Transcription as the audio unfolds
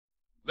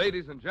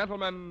Ladies and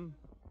gentlemen,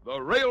 the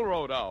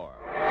Railroad Hour.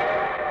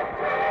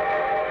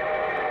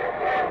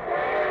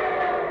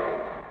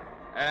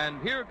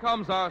 And here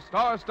comes our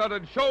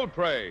star-studded show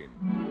train.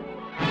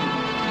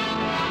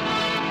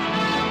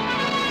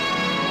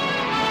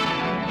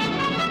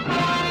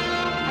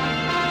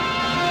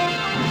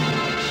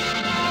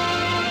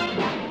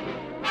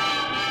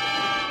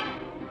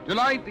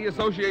 Tonight, the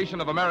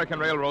Association of American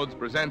Railroads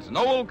presents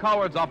Noel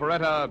Coward's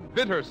operetta,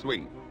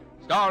 Bittersweet,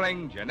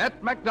 starring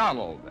Jeanette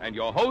MacDonald and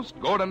your host,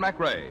 Gordon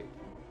MacRae.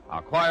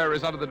 Our choir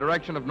is under the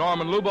direction of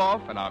Norman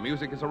Luboff, and our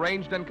music is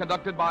arranged and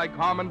conducted by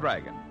Carmen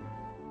Dragon.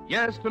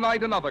 Yes,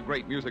 tonight another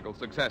great musical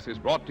success is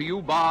brought to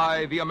you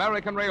by the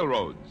American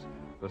Railroads,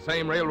 the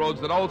same railroads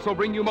that also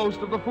bring you most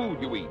of the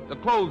food you eat, the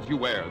clothes you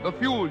wear, the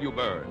fuel you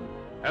burn,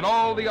 and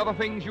all the other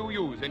things you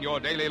use in your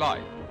daily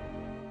life.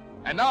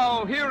 And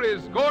now, here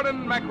is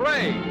Gordon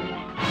MacRae.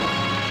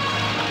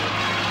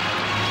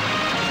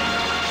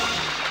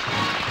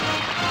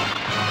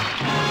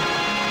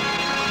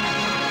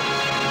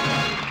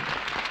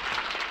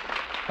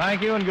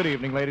 Thank you and good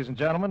evening, ladies and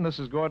gentlemen. This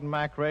is Gordon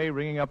MacRae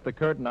ringing up the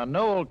curtain on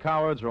Noel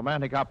Coward's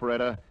romantic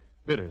operetta,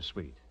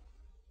 Bittersweet.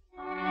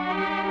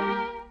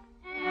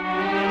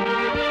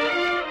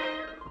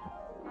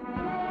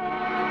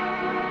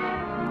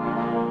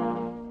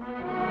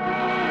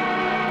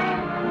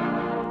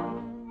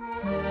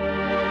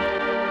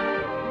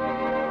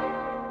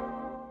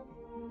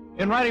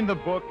 In writing the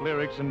book,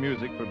 lyrics, and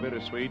music for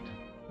Bittersweet,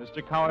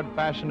 Mr. Coward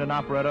fashioned an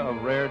operetta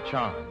of rare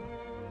charm,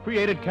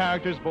 created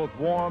characters both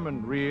warm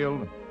and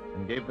real,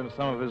 and gave them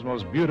some of his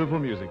most beautiful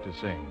music to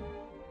sing.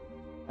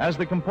 As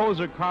the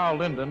composer Carl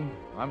Linden,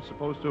 I'm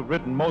supposed to have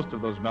written most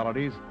of those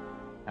melodies,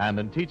 and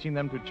in teaching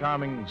them to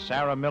charming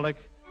Sarah Millick,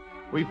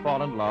 we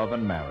fall in love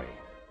and marry.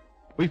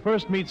 We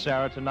first meet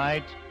Sarah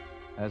tonight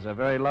as a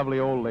very lovely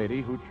old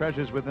lady who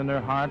treasures within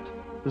her heart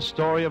the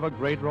story of a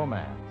great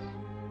romance.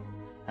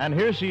 And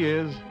here she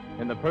is,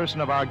 in the person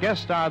of our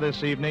guest star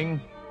this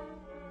evening,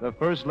 the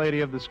first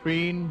lady of the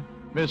screen,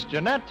 Miss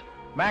Jeanette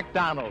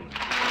MacDonald.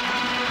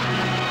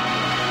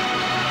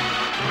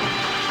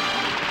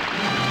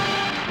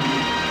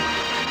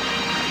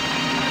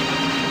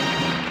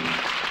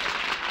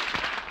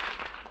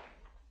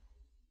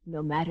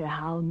 No matter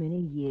how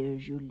many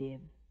years you live,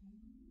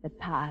 the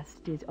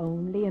past is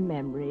only a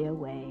memory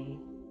away.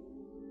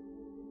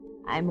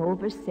 I'm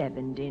over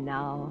 70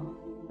 now,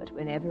 but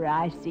whenever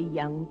I see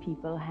young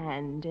people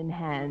hand in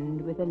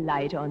hand with a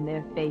light on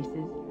their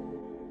faces,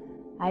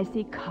 I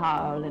see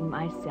Carl and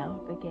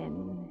myself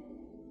again,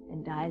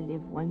 and I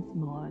live once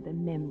more the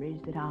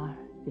memories that are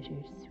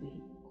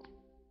bittersweet.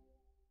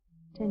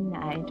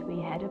 Tonight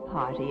we had a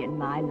party in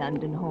my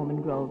London home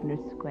in Grosvenor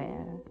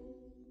Square.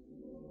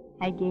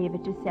 I gave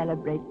it to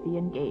celebrate the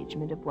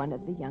engagement of one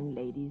of the young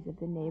ladies of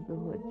the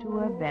neighborhood to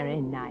a very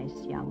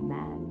nice young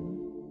man.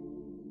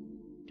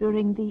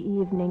 During the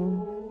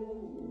evening,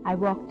 I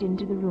walked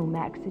into the room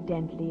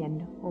accidentally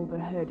and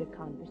overheard a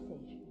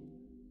conversation.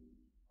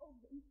 Oh,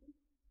 Vincent,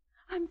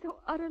 I'm so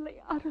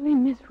utterly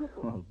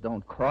miserable. Well,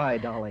 don't cry,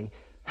 Dolly.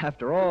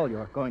 After all,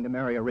 you're going to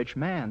marry a rich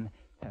man,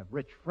 have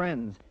rich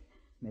friends.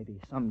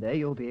 Maybe someday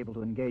you'll be able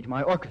to engage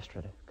my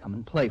orchestra to come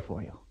and play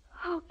for you.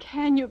 How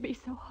can you be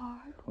so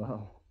hard?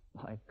 Well,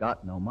 I've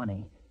got no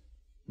money.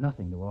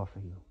 Nothing to offer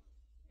you.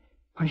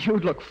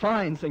 You'd look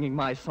fine singing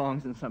my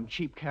songs in some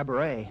cheap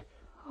cabaret.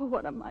 Oh,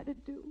 what am I to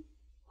do?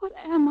 What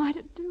am I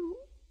to do?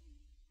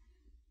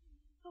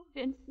 Oh,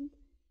 Vincent,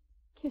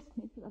 kiss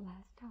me for the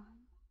last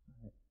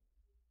time.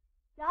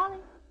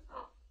 Darling.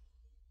 Oh,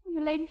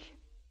 your ladyship.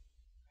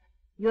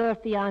 Your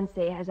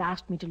fiancé has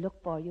asked me to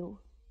look for you.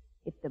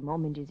 If the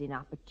moment is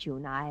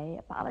inopportune, I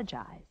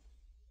apologize.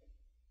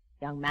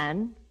 Young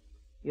man,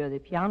 you're the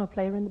piano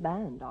player in the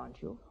band, aren't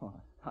you? Oh,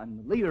 I'm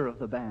the leader of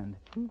the band.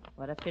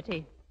 What a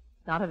pity.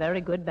 Not a very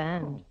good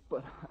band. Oh,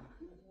 but...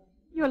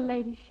 Your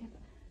ladyship,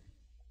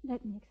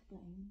 let me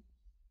explain.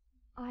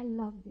 I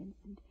love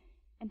Vincent,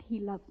 and he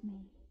loves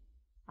me.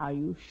 Are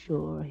you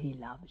sure he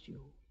loves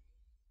you?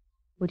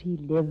 Would he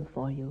live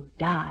for you,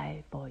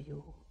 die for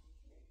you?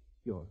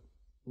 You're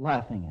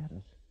laughing at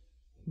us.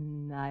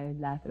 I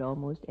laugh at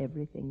almost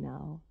everything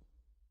now.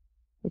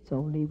 It's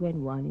only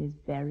when one is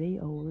very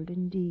old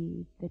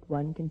indeed that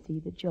one can see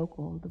the joke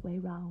all the way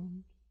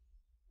round.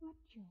 What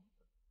joke?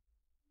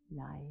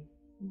 Life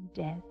and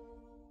death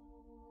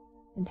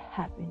and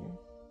happiness.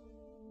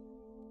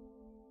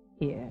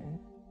 Here,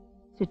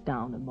 sit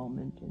down a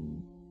moment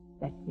and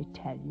let me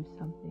tell you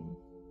something.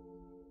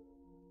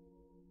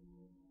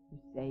 You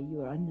say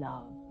you're in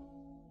love.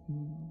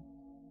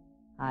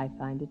 I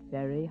find it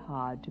very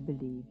hard to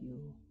believe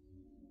you.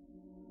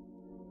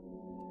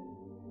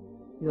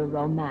 Your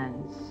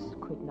romance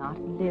could not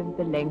live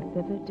the length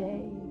of a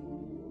day.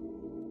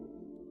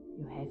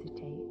 You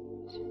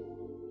hesitate,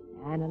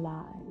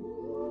 analyze,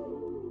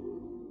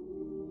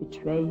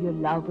 betray your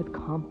love with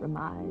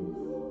compromise,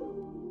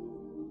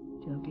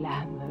 till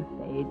glamour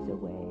fades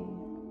away.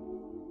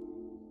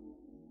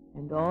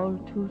 And all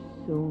too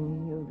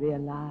soon you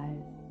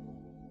realize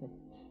that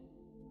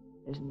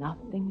there's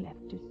nothing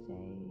left to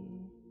say.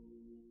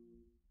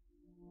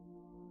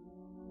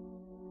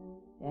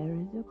 there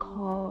is a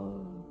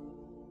call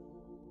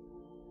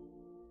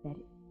that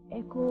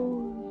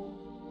echoes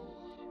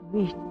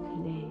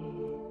sweetly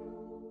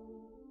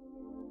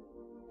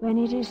when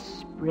it is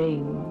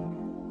spring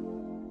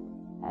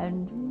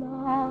and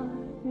life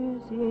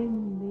is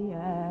in the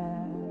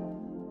air.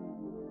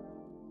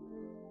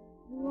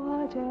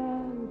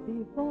 Whatever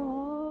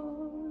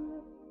befall,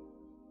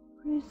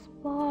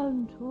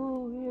 respond to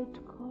it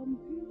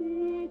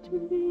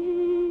completely,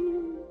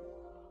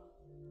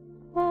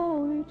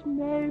 for it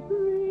may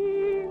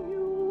bring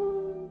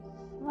you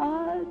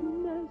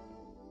sadness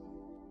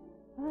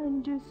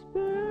and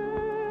despair.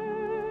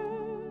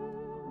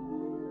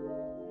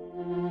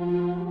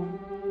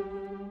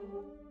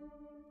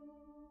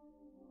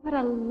 What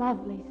a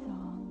lovely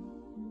song.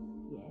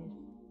 Yes.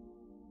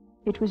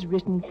 It was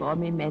written for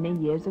me many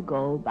years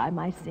ago by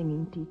my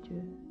singing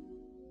teacher.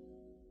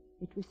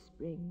 It was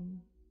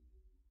spring,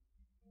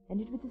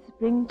 and it was the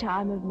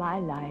springtime of my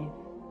life.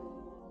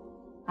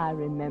 I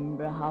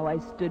remember how I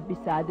stood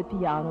beside the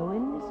piano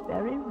in this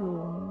very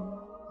room,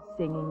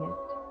 singing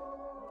it.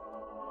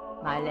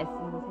 My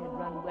lessons had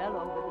run well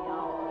over the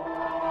hour.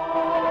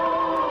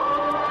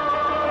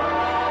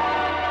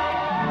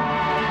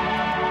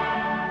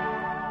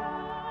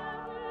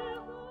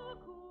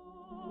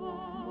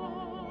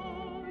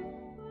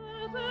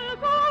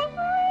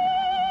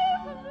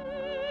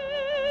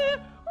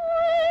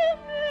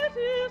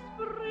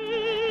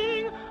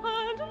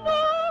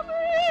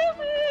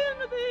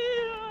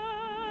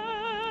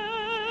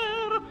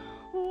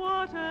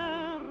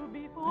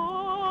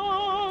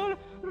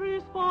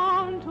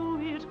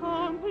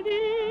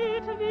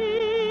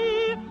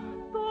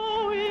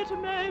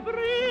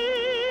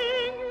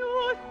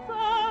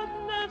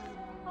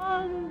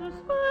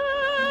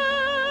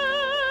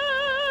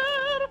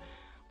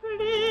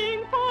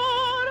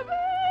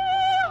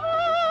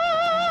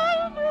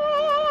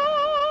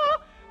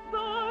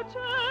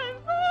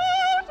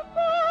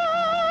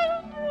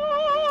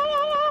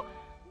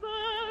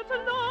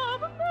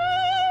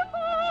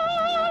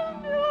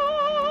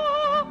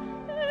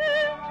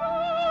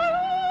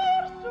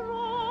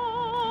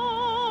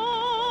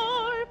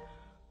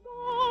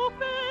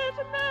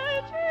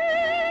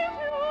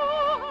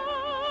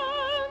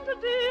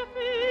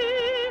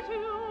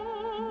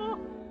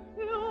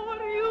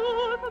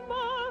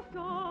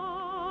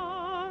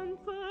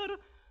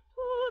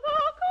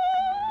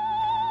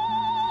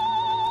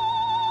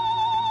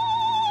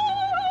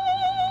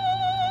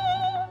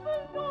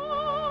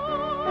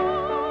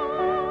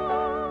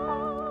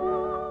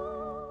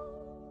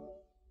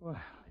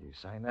 You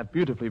sang that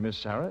beautifully, Miss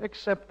Sarah,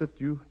 except that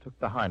you took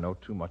the high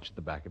note too much at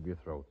the back of your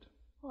throat.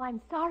 Oh,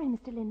 I'm sorry,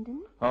 Mr.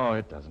 Linden. Oh,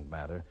 it doesn't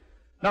matter.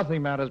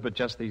 Nothing matters but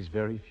just these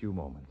very few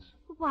moments.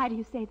 Why do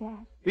you say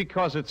that?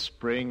 Because it's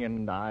spring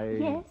and I...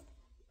 Yes?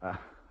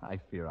 I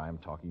fear I am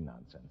talking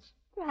nonsense.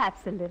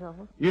 Perhaps a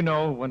little. You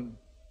know, when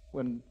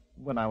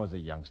I was a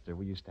youngster,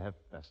 we used to have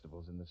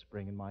festivals in the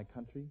spring in my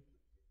country.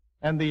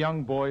 And the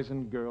young boys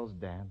and girls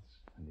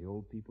dance, and the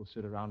old people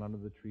sit around under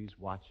the trees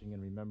watching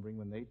and remembering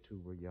when they, too,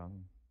 were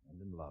young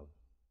and in love.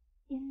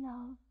 In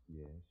love?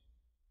 Yes.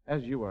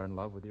 As you are in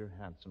love with your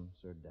handsome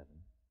Sir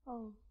Devon.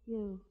 Oh,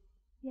 you.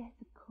 Yes,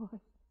 of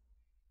course.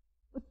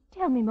 Well,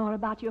 tell me more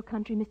about your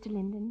country, Mr.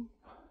 Linden.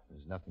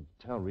 There's nothing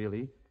to tell,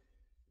 really.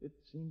 It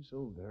seems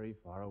so very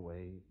far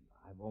away,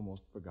 I've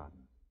almost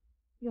forgotten.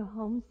 You're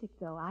homesick,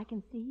 though. I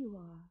can see you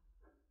are.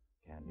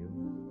 Can you?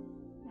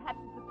 Perhaps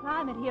it's the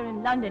climate here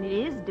in London. It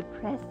is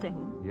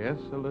depressing. Yes,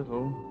 a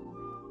little.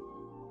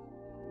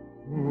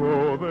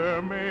 Oh,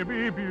 there may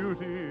be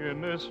beauty in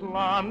this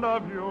land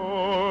of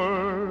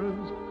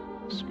yours.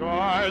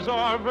 Skies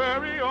are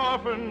very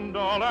often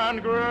dull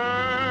and gray.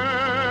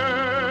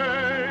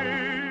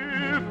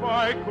 If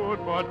I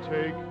could but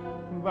take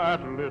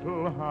that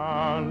little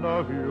hand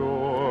of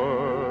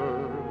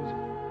yours,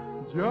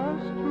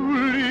 just to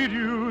lead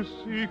you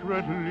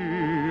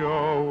secretly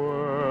away.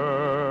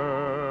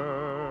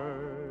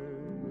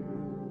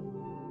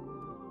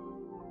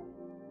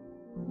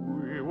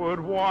 We would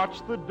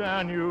watch the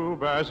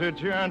Danube as it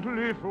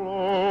gently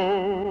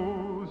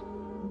flows,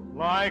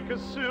 like a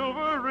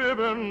silver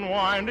ribbon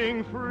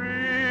winding free.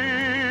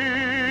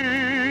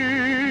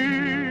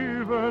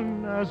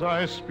 Even as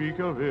I speak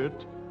of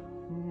it,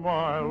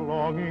 my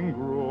longing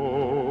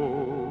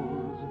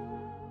grows.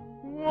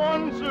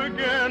 Once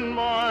again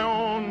my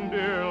own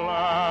dear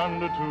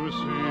land to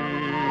see.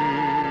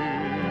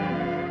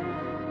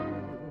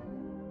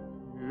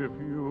 If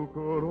you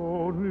could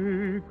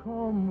only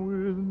come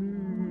with me.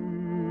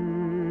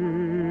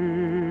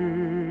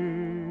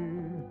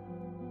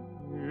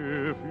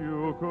 If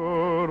you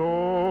could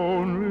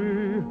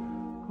only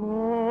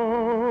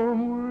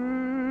come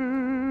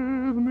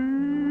with me.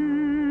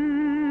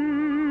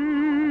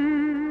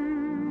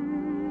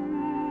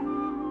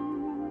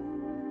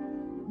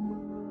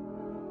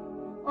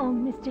 Oh,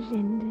 Mr.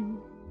 Linden.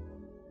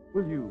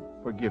 Will you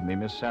forgive me,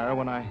 Miss Sarah,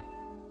 when I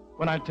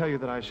tell you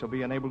that I shall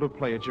be unable to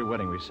play at your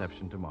wedding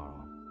reception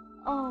tomorrow?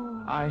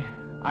 Oh.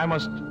 I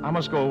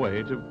must go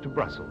away to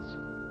Brussels.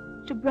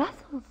 To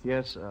Brussels?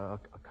 Yes, a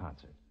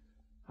concert.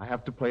 I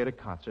have to play at a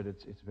concert.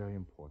 It's very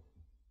important.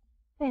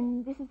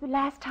 Then this is the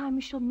last time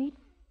we shall meet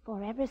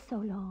for ever so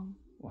long.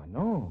 Why,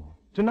 no.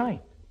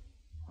 Tonight.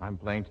 I'm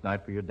playing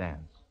tonight for your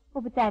dance.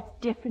 Oh, but that's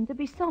different. There'll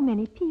be so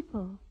many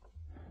people.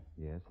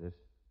 Yes,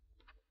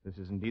 this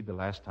is indeed the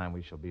last time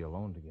we shall be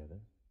alone together.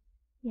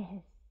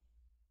 Yes.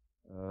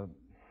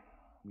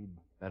 We'd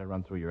better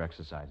run through your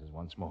exercises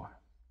once more.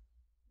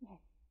 Yes.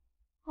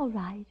 All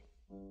right.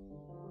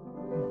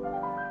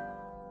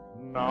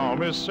 Now,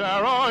 Miss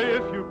Sarah,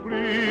 if you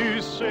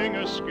please, sing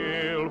a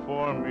scale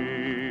for me.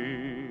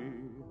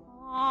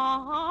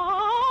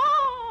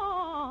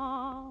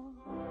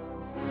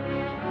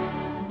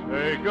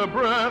 Take a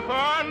breath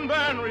and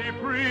then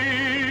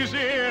reprise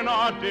in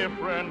a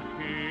different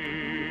key.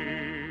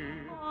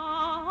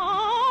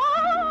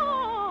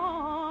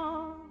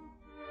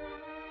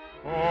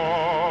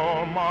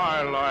 All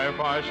my life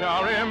I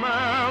shall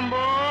remember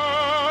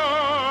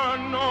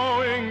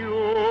knowing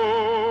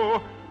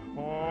you.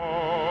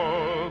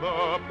 All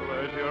the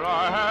pleasure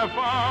I have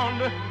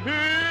found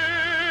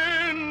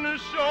in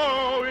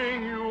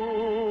showing you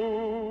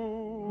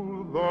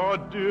the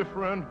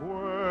different ways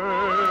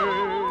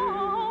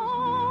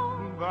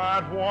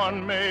that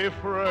one may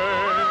phrase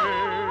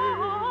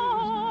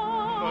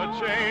the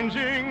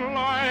changing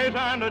light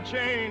and a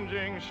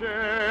changing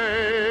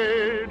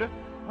shade,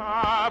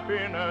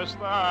 happiness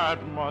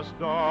that must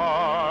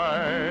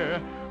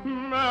die,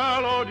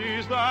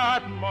 melodies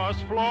that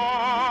must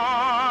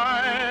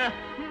fly,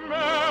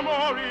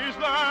 memories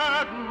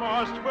that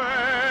must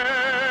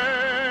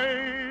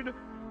fade,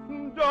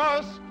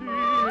 dusty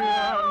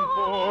and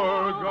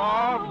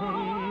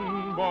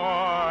forgotten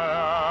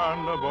by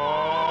and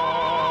by.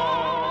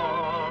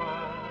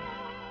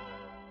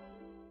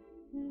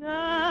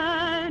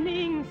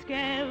 Learning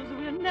scales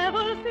will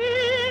never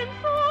seem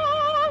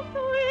so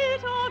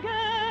sweet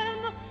again,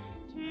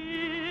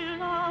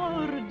 till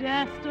our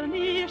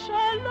destiny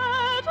shall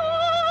let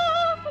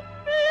us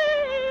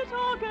meet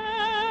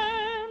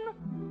again.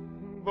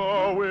 The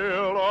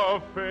will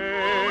of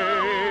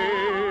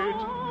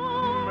fate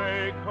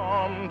may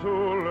come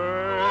too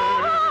late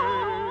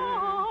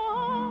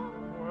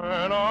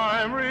when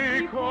I'm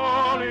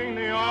recalling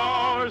the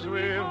hours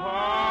we've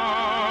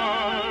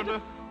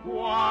had.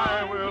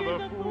 Why will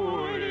the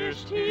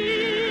foolish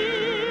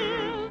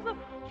tears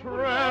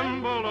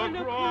tremble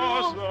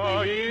across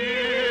the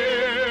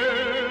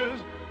years?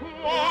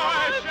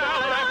 Why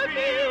shall I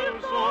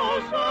feel so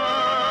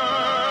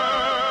sad?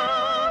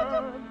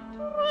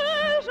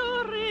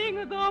 Treasuring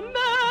the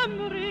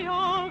memory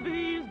of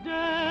these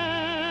days,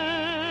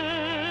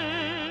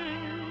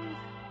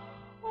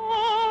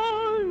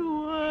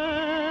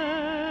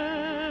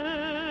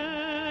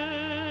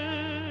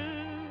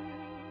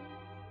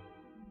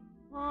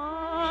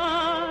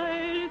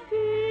 I'll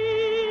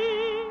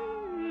see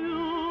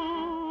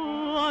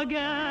you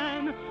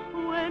again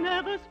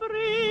whenever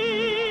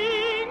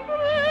spring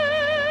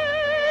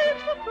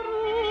breaks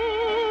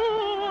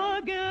through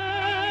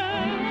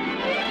again.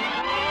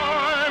 I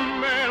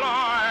may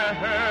lie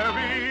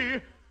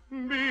heavy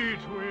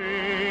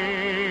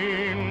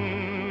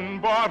between,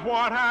 but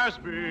what has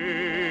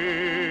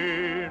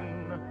been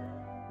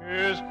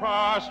is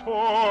past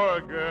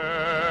forgetting.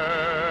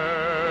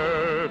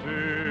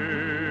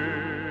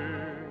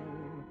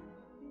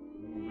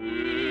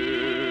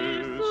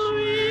 This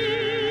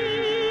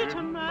sweet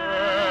memory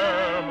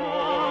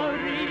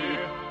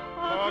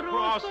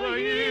across the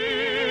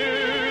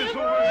years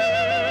will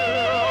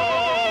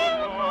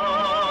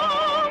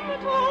come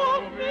to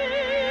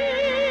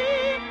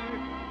me.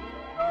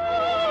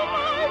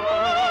 My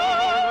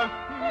world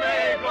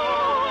may go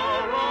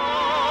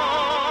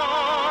awry.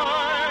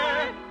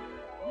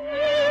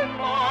 In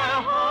my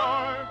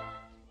heart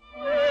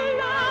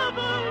will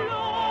ever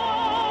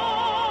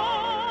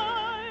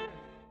lie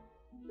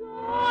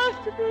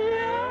just the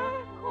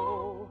echo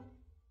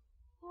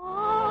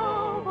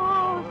of a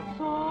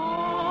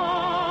sigh.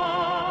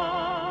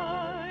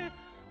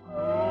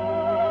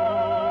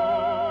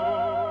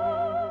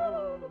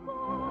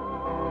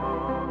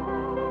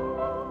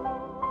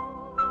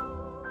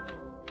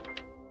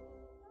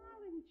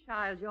 Darling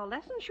child, your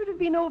lesson should have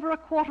been over a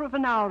quarter of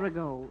an hour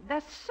ago.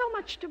 There's so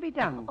much to be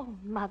done. Oh,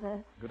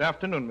 Mother. Good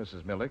afternoon,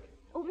 Mrs. Millick.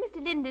 Oh,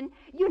 Mr. Linden,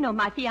 you know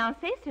my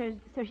fiancé,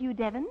 Sir Hugh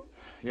Devon.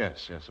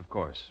 Yes, of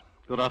course.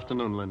 Good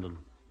afternoon, Lyndon.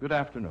 Good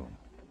afternoon.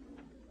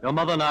 Your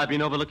mother and I have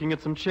been over looking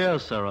at some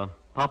chairs, Sarah.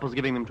 Papa's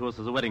giving them to us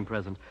as a wedding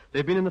present.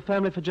 They've been in the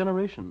family for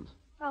generations.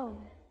 Oh,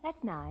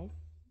 that's nice.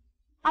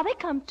 Are they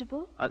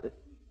comfortable?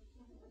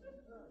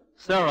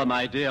 Sarah,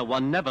 my dear,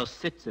 one never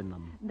sits in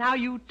them. Now,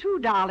 you two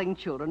darling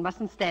children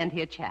mustn't stand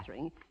here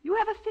chattering. You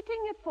have a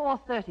fitting at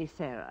 4:30,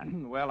 Sarah.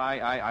 Well,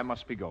 I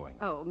must be going.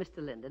 Oh, Mr.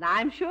 Linden,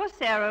 I'm sure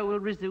Sarah will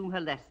resume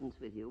her lessons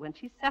with you when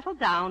she's settled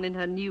down in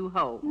her new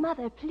home.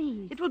 Mother,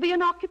 please. It will be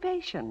an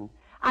occupation.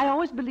 I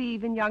always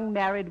believe in young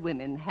married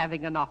women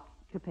having an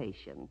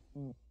occupation.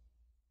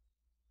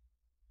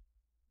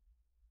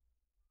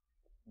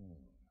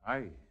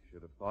 I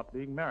should have thought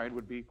being married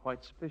would be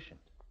quite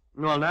sufficient.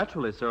 Well,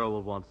 naturally, Sarah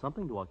will want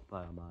something to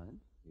occupy her mind.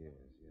 Yes,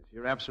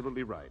 you're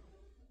absolutely right.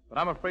 But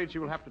I'm afraid she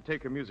will have to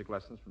take her music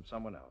lessons from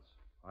someone else.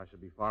 I shall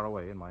be far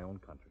away in my own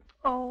country.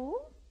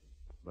 Oh?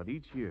 But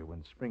each year,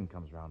 when spring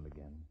comes round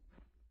again,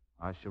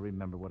 I shall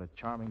remember what a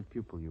charming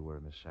pupil you were,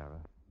 Miss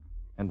Sarah,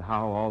 and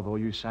how, although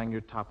you sang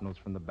your top notes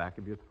from the back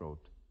of your throat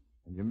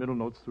and your middle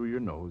notes through your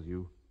nose,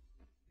 you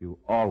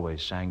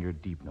always sang your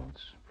deep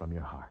notes from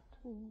your heart.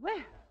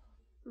 Well,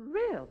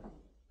 really?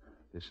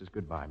 This is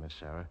goodbye, Miss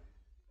Sarah,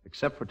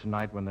 except for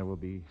tonight when there will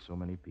be so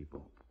many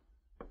people.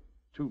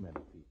 Too many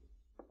people.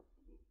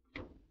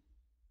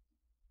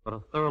 What a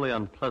thoroughly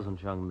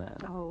unpleasant young man.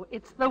 Oh,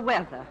 it's the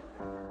weather.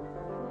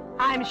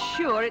 I'm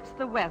sure it's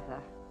the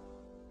weather.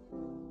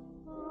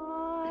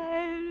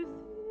 I'll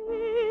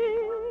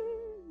see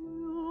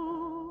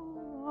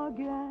you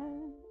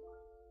again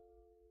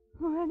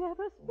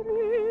whenever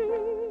spring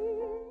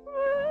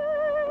breaks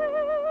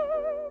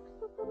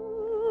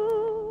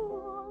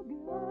through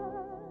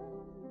again.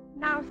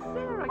 Now,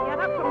 Sarah, get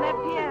up from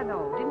that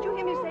piano. Didn't you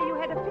hear me say you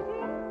had a fit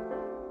in?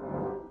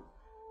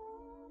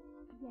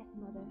 Yes,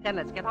 Mother. Then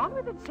let's get on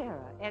with it,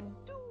 Sarah. And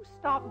do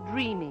stop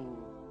dreaming.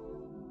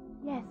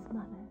 Yes,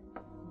 Mother.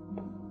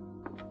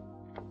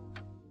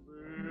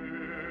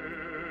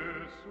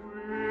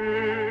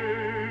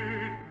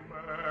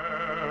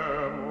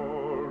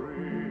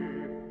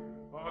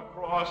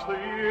 Across the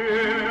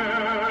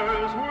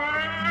years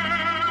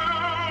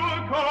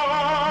will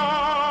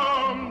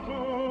come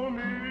to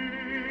me.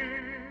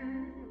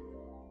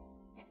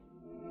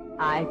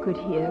 I could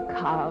hear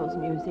Carl's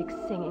music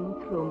singing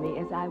through me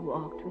as I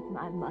walked with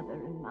my mother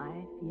and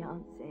my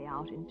fiancé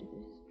out into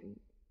the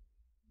street.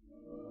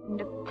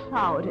 And a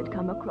cloud had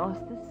come across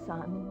the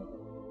sun.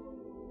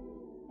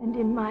 And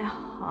in my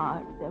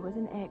heart there was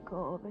an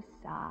echo of a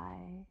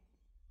sigh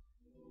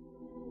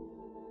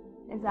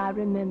as I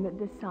remembered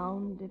the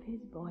sound of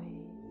his voice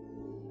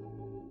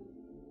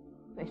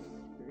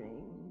whispering.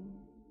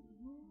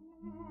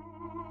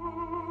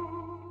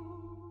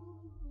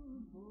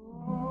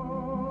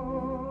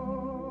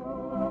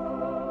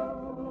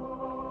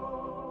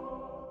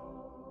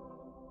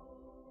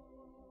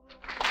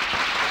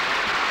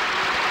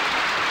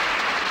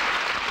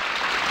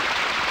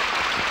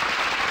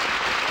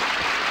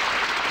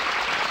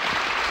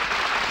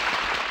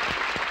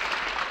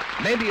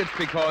 Maybe it's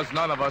because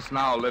none of us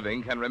now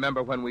living can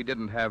remember when we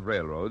didn't have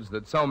railroads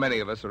that so many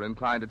of us are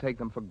inclined to take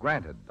them for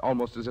granted,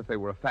 almost as if they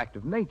were a fact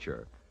of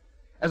nature.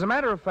 As a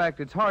matter of fact,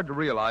 it's hard to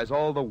realize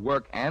all the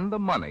work and the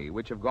money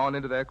which have gone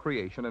into their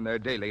creation and their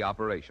daily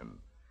operation.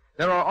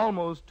 There are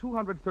almost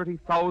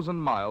 230,000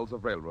 miles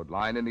of railroad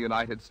line in the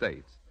United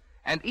States,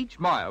 and each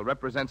mile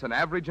represents an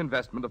average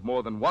investment of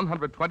more than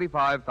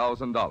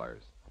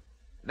 $125,000.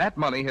 That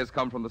money has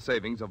come from the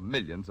savings of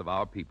millions of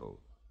our people.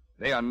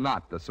 They are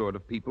not the sort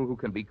of people who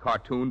can be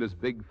cartooned as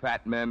big,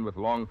 fat men with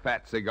long,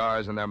 fat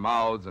cigars in their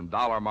mouths and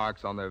dollar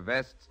marks on their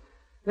vests.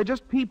 They're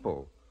just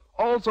people,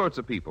 all sorts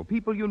of people,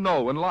 people you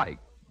know and like,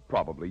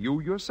 probably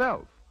you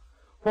yourself.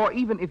 For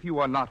even if you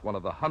are not one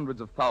of the hundreds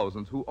of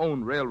thousands who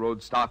own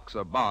railroad stocks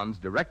or bonds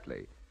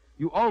directly,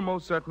 you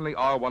almost certainly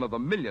are one of the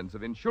millions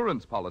of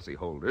insurance policy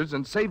holders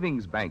and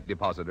savings bank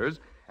depositors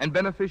and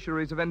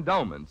beneficiaries of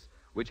endowments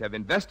which have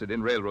invested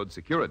in railroad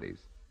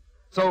securities.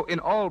 So, in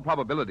all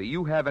probability,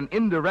 you have an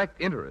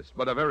indirect interest,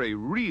 but a very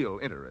real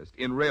interest,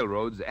 in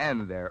railroads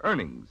and their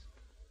earnings.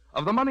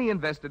 Of the money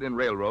invested in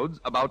railroads,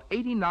 about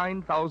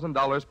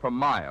 $89,000 per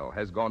mile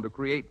has gone to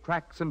create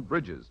tracks and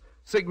bridges,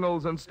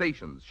 signals and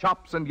stations,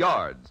 shops and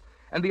yards,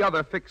 and the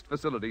other fixed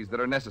facilities that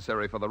are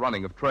necessary for the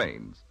running of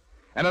trains.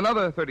 And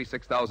another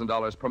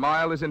 $36,000 per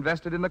mile is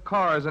invested in the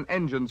cars and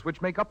engines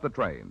which make up the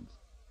trains.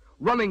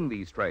 Running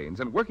these trains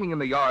and working in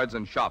the yards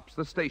and shops,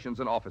 the stations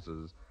and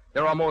offices,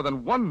 there are more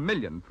than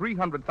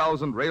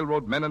 1,300,000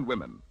 railroad men and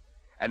women.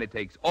 And it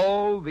takes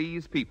all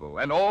these people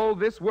and all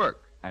this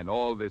work and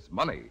all this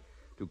money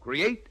to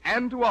create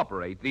and to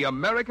operate the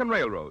American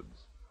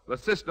railroads, the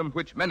system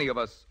which many of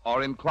us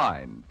are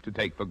inclined to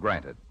take for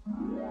granted.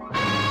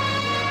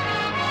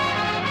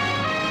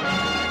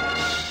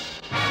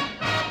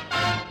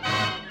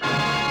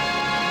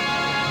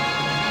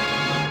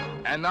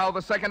 And now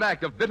the second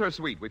act of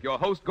Bittersweet with your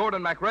host,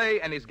 Gordon MacRae,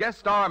 and his guest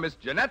star, Miss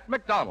Jeanette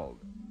MacDonald.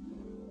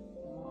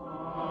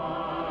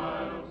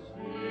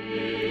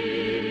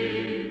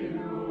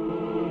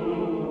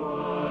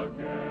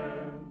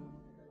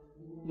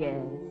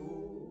 Yes,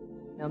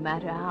 no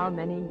matter how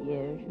many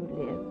years you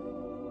live,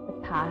 the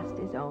past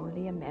is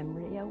only a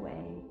memory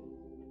away.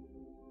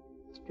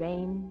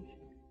 Strange,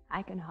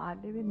 I can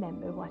hardly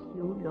remember what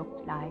you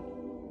looked like,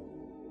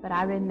 but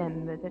I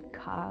remember that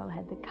Carl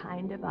had the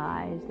kind of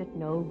eyes that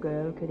no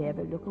girl could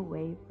ever look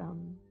away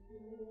from,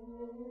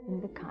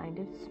 and the kind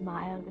of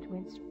smile that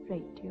went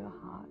straight to your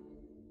heart,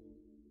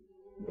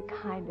 and the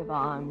kind of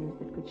arms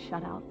that could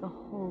shut out the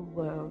whole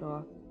world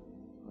or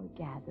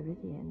gather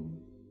it in.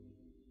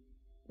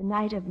 The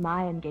night of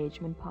my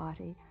engagement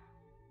party,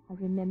 I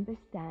remember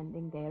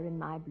standing there in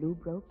my blue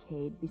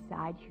brocade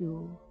beside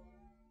Hugh,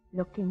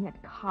 looking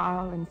at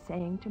Carl and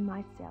saying to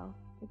myself,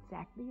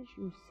 exactly as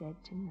you said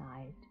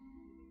tonight,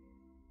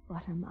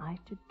 what am I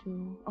to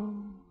do?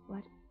 Oh,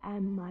 what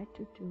am I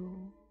to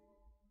do?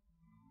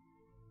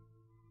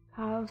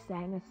 Carl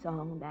sang a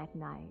song that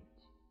night.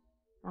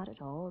 Not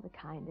at all the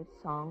kind of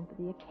song for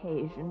the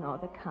occasion or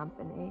the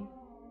company.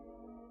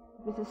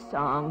 It was a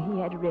song he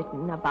had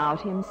written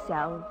about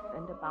himself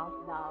and about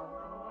love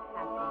and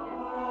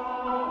happiness.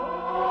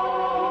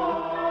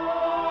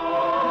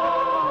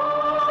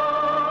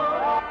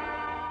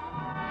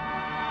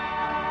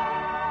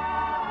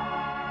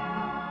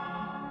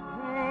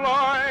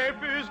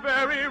 Life is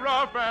very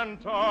rough and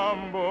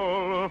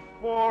tumble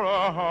for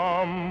a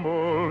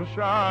humble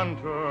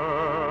chanter.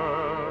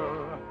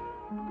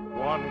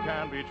 One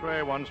can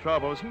betray one's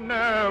troubles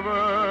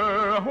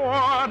never,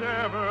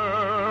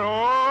 whatever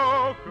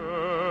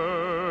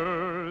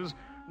occurs.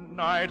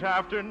 Night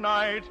after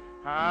night,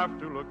 have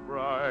to look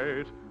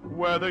bright,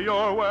 whether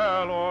you're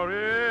well or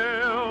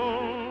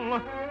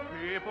ill.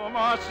 People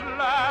must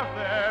laugh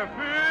their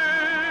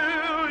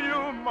fill,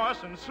 you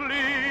mustn't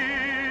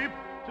sleep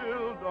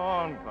till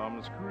dawn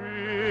comes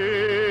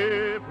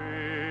creeping.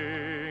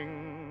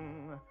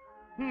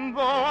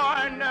 Though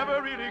I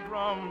never really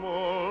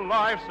grumble,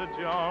 life's a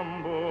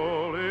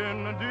jumble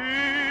indeed.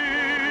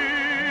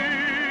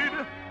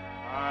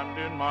 And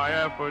in my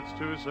efforts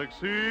to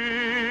succeed,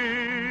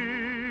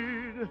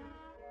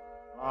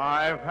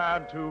 I've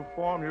had to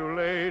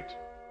formulate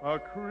a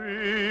creed.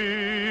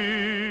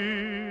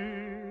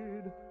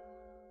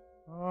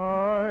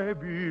 I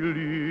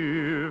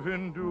believe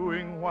in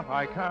doing what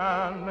I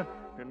can,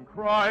 in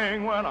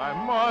crying when I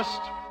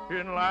must,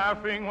 in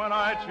laughing when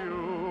I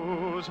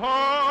choose.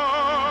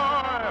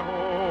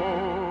 Hi-ho,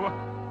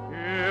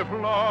 if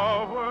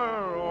love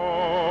were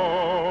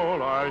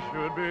all, I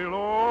should be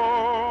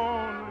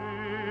lonely.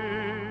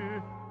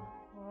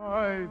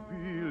 I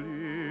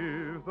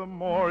believe the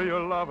more you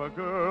love a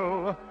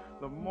girl,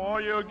 the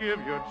more you give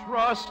your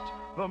trust,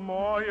 the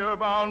more you're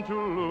bound to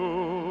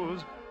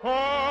lose.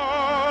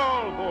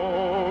 Although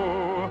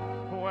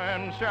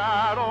when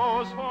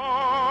shadows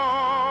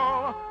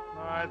fall,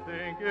 I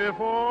think if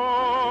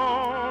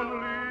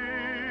only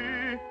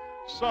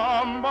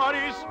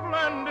somebody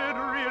splendid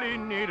really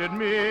needed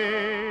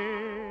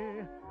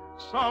me,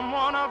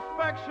 someone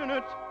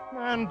affectionate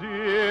and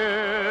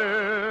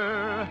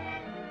dear,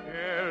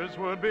 years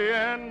would be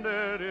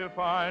ended if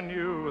I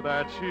knew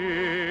that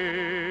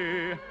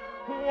she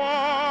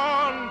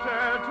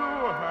wanted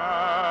to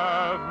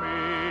have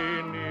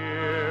me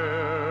near.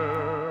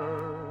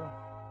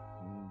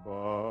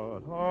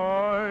 But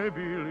I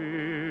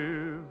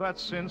believe that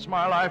since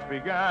my life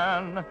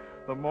began,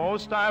 the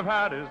most I've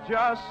had is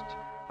just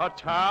a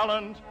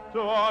talent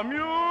to amuse.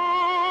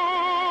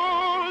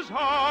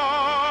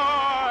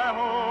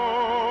 Hi-ho,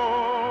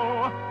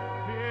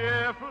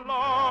 if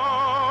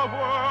love were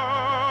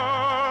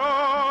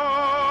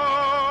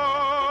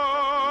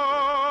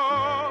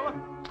all.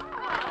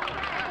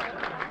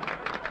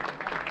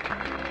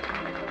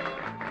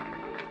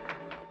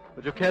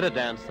 Would you care to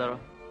dance, Sarah?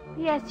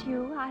 Yes,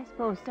 Hugh, I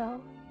suppose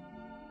so.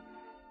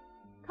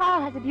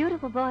 Carl has a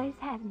beautiful voice,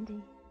 hasn't he?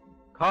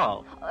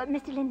 Carl?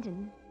 Mr.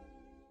 Linton.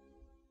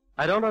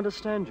 I don't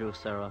understand you,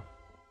 Sarah.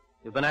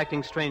 You've been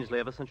acting strangely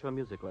ever since your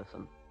music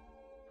lesson.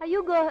 Are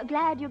you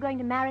glad you're going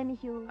to marry me,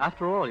 Hugh?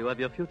 After all, you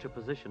have your future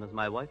position as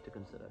my wife to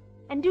consider.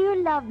 And do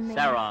you love me?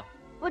 Sarah!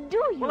 Well,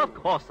 do you? Well, of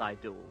course I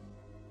do.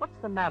 What's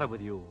the matter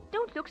with you?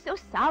 Don't look so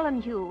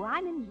solemn, Hugh.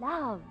 I'm in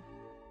love.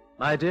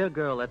 My dear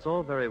girl, that's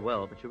all very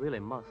well, but you really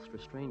must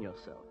restrain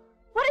yourself.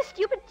 What a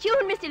stupid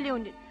tune, Mr.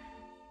 Linton.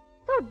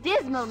 So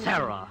dismal.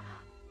 Sarah!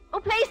 Oh,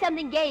 play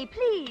something gay,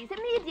 please,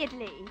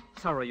 immediately.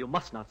 Sarah, you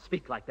must not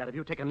speak like that. Have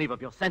you taken leave of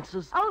your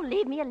senses? Oh,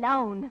 leave me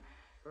alone.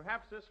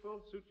 Perhaps this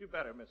will suit you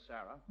better, Miss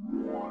Sarah.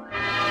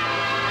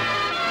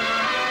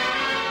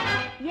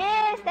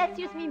 Yes, that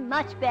suits me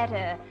much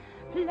better.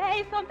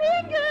 Play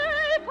something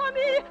gay for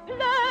me,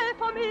 play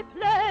for me,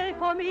 play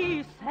for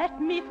me,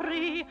 set me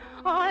free.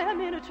 I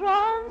am in a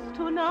trance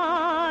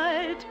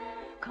tonight.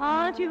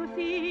 Can't you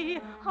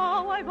see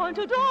how I want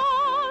to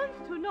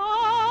dance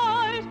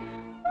tonight?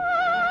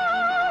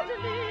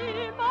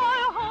 Madly,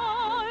 my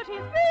heart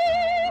is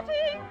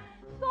beating,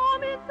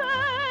 some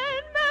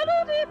insane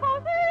melody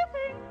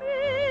possessing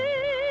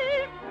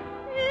me.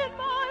 In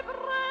my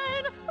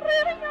brain,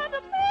 reeling and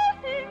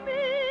obsessing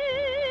me.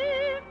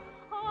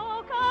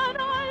 How can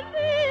I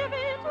leave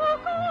it to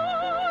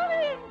call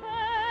in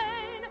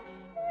vain?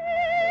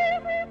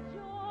 Is it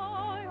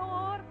joy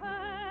or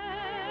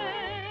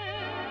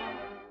pain?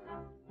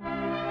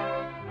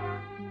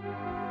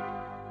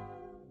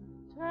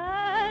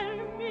 Tell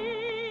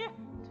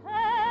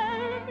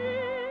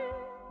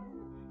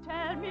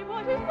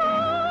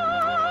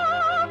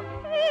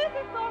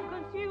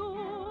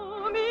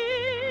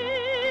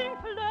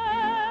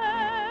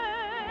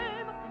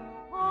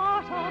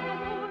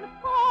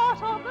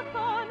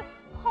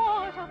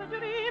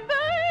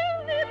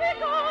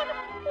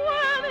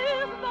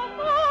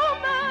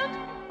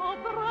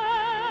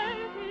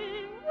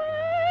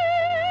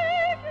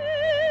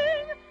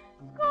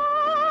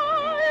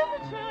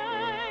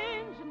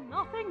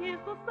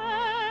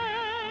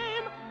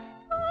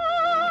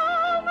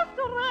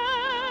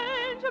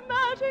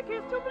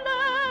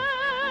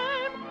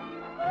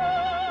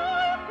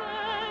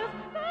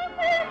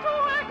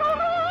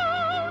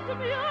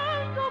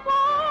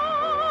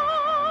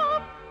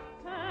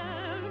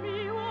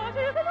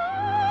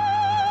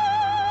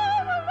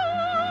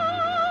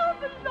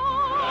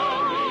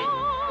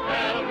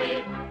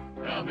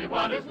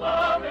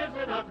love is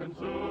in a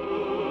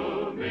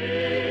consuming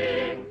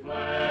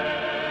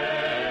flame.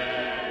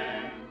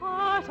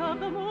 Heart of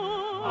the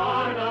moon,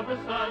 Heart of the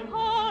sun,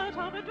 heart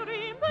of a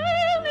dream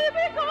barely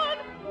begun.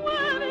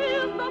 When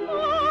is the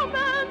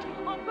moment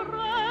of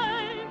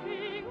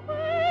breaking,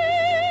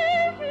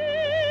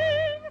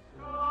 waiting?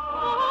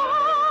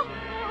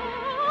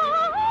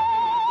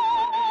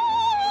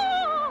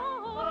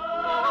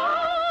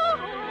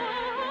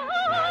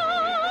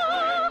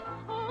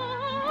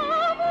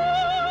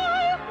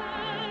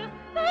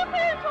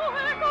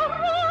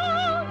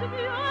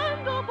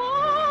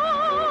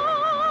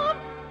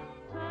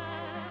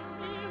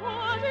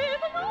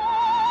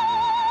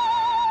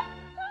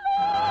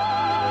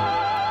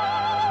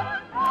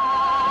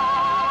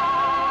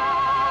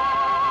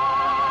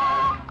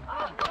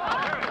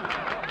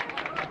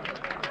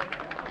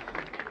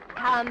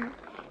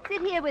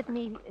 Sit here with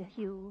me,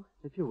 Hugh.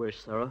 If you wish,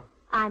 Sarah.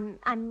 I'm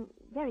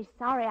very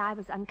sorry I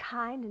was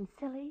unkind and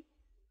silly.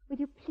 Will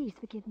you please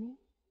forgive me?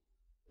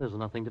 There's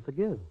nothing to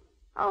forgive.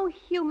 Oh,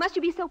 Hugh, must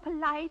you be so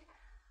polite?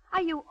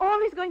 Are you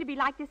always going to be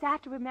like this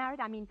after we're married?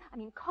 I mean,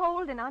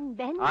 cold and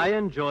unbending? I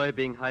enjoy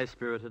being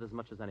high-spirited as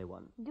much as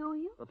anyone. Do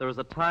you? But there is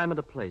a time and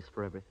a place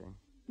for everything.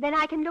 Then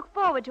I can look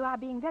forward to our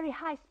being very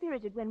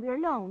high-spirited when we're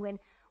alone,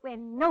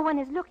 when no one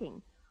is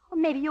looking. Or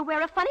maybe you'll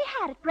wear a funny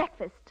hat at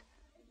breakfast.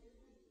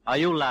 Are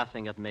you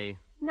laughing at me?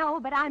 No,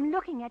 but I'm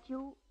looking at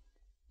you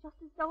just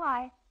as though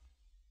I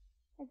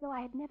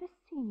had never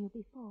seen you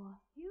before.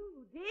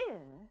 You, dear.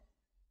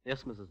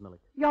 Yes, Mrs. Millick.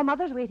 Your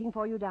mother's waiting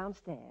for you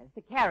downstairs.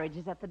 The carriage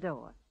is at the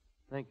door.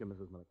 Thank you,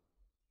 Mrs. Millick.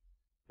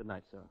 Good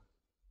night, Sarah.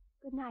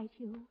 Good night,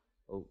 Hugh.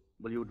 Oh,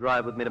 will you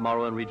drive with me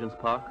tomorrow in Regent's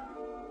Park?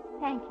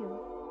 Thank you.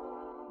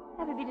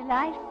 That would be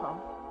delightful.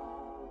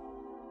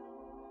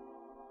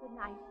 Good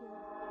night,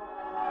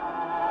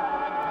 Hugh.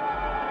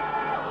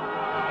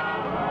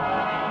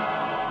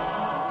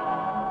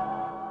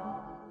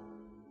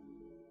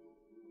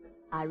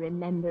 I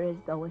remember as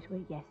though it were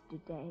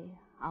yesterday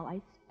how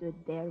I stood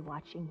there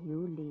watching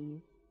Hugh leave.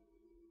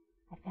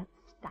 I felt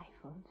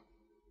stifled,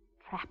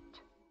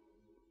 trapped.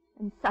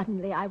 And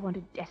suddenly I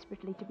wanted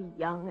desperately to be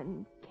young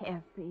and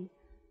carefree.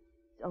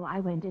 So I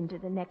went into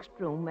the next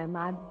room where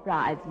my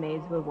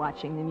bridesmaids were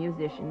watching the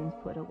musicians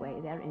put away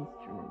their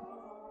instruments.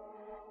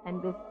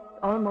 And with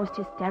almost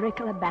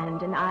hysterical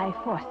abandon, I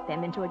forced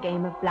them into a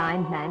game of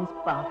blind man's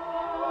buff.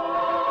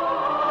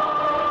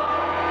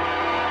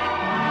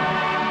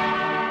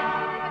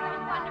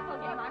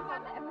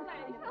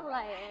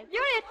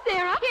 You're it,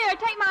 Sarah. Here,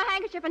 take my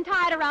handkerchief and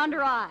tie it around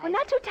her eye. Well,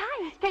 not too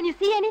tight. Can you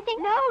see anything?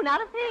 No,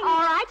 not a thing. All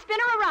right, spin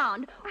her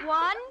around.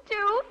 1,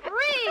 2,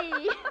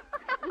 3.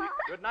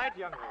 Good night,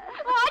 young lady.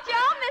 Watch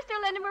out,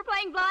 Mr. Linden. We're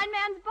playing blind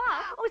man's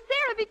buff. Oh,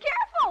 Sarah, be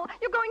careful.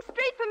 You're going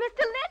straight for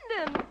Mr.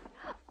 Linden.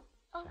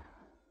 Oh,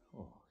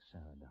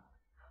 Sarah, darling.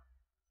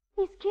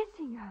 He's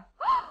kissing her.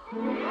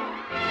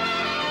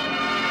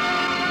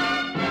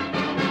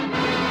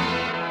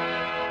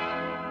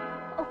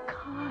 Oh,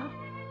 Carl.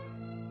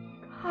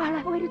 Carl,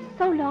 I've waited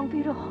so long for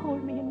you to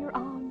hold me in your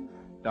arms.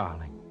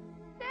 Darling,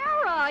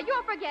 Sarah,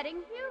 you're forgetting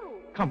Hugh.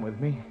 come with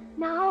me.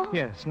 Now?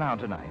 Yes, now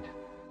tonight.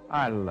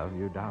 I love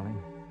you, darling.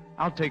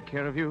 I'll take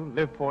care of you,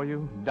 live for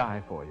you,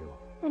 die for you.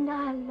 And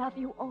I love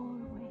you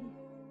always.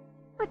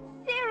 But,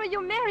 Sarah,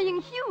 you're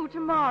marrying Hugh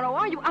tomorrow.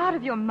 Are you out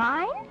of your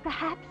mind?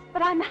 Perhaps,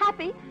 but I'm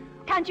happy.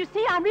 Can't you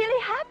see I'm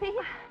really happy?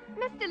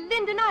 Mr.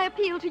 Linden, I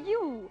appeal to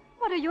you.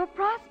 What are your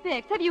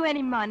prospects? Have you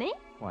any money?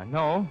 Why,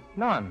 no,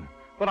 none.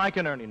 But I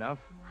can earn enough.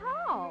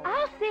 How?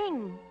 I'll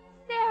sing.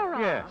 Sarah.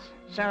 Yes,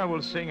 Sarah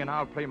will sing and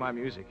I'll play my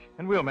music,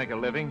 and we'll make a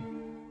living.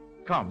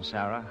 Come,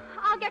 Sarah.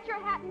 I'll get your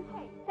hat and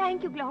cape.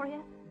 Thank you, Gloria.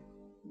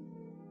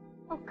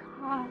 Oh,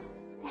 Carl,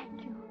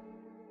 thank you.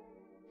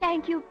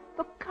 Thank you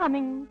for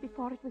coming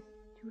before it was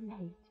too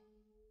late.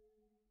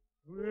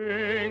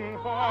 Ring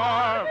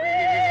far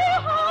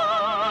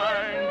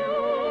behind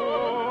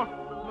you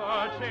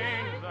the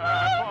chains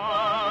that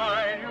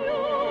bind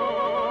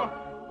you,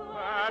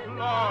 that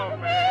love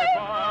may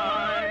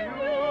find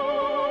you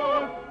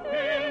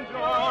in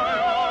joy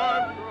or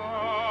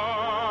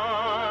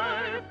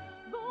strife.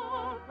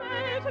 Though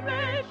fate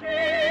may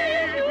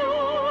shame you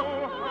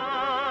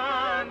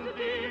and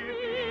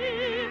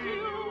defeat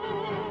you,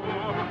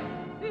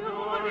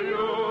 your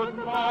youth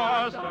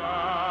must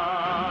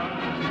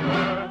answer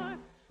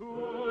to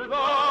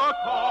the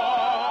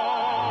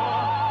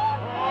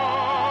call of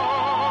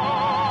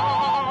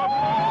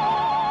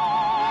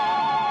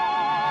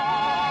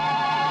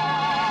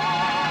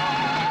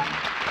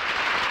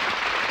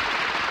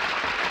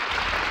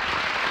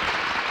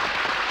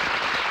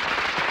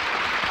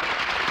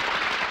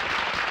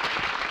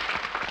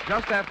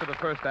Just after the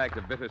first act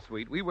of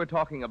Bittersweet, we were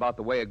talking about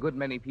the way a good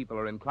many people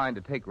are inclined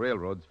to take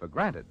railroads for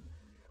granted.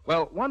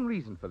 Well, one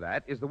reason for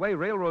that is the way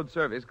railroad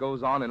service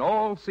goes on in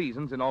all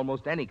seasons in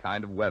almost any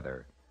kind of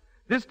weather.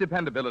 This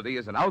dependability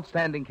is an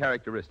outstanding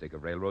characteristic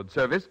of railroad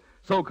service,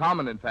 so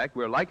common, in fact,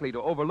 we're likely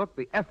to overlook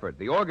the effort,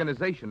 the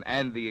organization,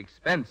 and the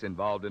expense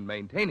involved in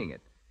maintaining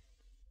it.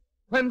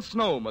 When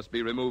snow must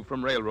be removed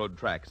from railroad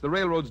tracks, the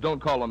railroads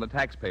don't call on the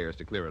taxpayers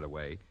to clear it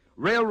away.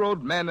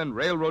 Railroad men and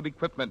railroad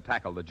equipment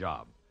tackle the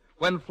job.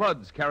 When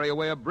floods carry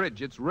away a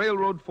bridge, it's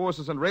railroad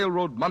forces and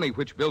railroad money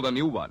which build a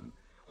new one.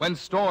 When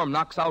storm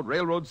knocks out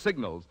railroad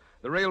signals,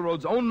 the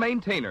railroad's own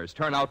maintainers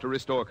turn out to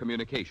restore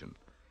communication.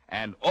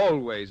 And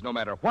always, no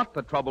matter what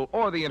the trouble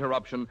or the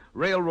interruption,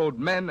 railroad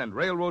men and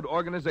railroad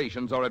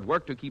organizations are at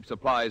work to keep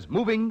supplies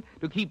moving,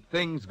 to keep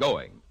things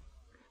going.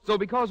 So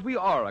because we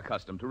are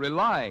accustomed to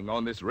relying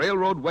on this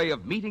railroad way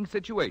of meeting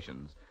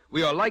situations,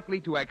 we are likely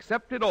to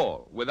accept it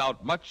all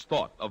without much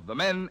thought of the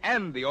men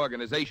and the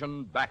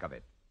organization back of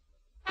it.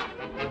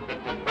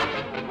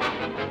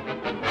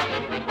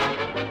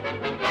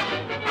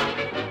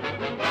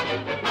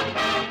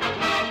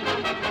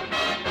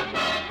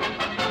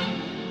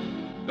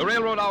 The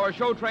Railroad Hour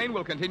show train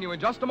will continue in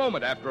just a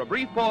moment after a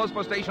brief pause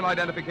for station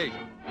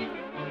identification.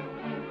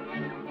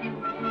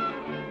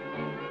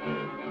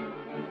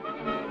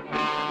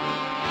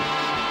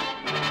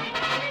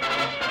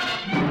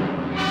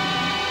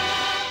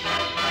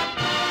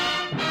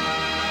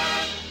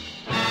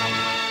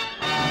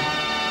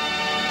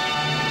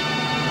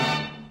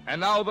 And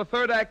now the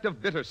third act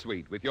of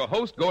Bittersweet with your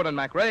host, Gordon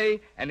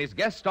MacRae, and his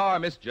guest star,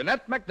 Miss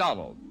Jeanette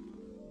MacDonald.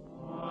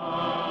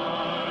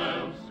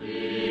 I'll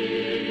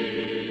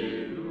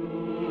see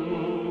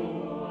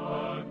you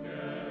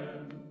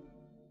again.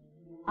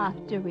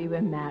 After we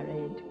were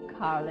married,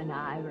 Carl and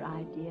I were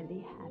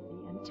ideally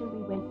happy until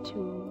we went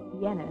to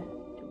Vienna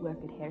to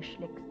work at Herr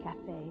Schlick's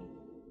cafe.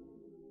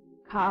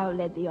 Carl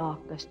led the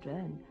orchestra,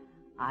 and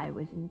I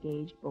was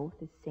engaged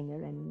both as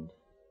singer and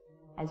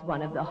as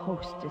one of the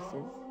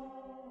hostesses.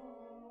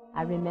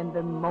 I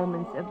remember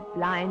moments of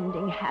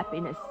blinding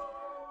happiness.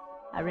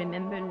 I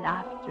remember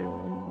laughter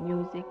and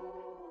music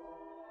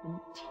and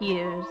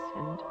tears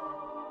and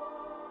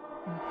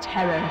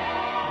terror.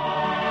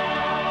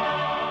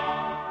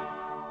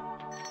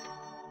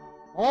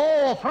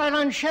 Oh,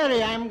 Fräulein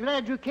Sherry, I'm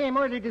glad you came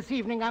early this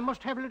evening. I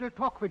must have a little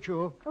talk with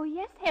you. Oh,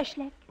 yes, Herr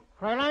Schlick.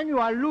 Fräulein, you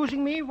are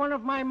losing me one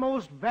of my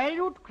most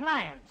valued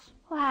clients.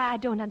 Why, I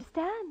don't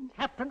understand.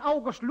 Captain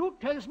August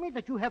Lute tells me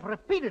that you have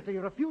repeatedly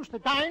refused to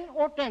dine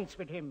or dance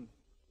with him.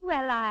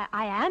 Well, I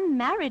am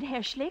married,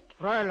 Herr Schlick.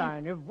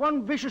 Fräulein, if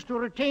one wishes to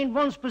retain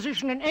one's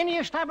position in any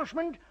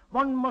establishment,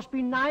 one must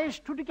be nice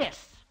to the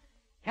guests.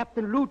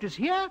 Captain Lute is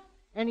here,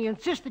 and he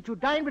insists that you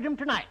dine with him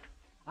tonight.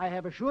 I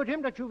have assured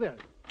him that you will.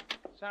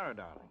 Sarah,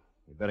 darling,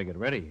 you better get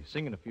ready.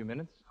 Sing in a few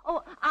minutes.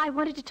 Oh, I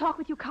wanted to talk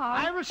with you, Carl.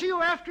 I will see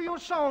you after your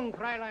song,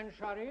 Fräulein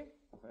Sherry.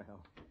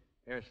 Well,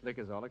 Herr Schlick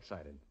is all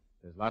excited.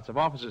 There's lots of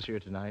officers here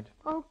tonight.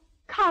 Oh,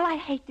 Carl, I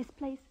hate this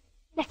place.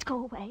 Let's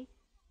go away.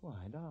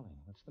 Why, darling,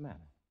 what's the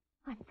matter?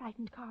 I'm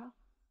frightened, Carl.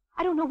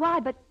 I don't know why,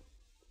 but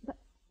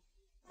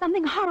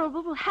something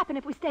horrible will happen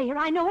if we stay here.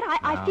 I know it.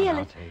 I feel it.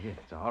 I'll take it.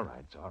 It's all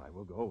right.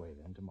 We'll go away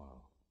then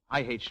tomorrow.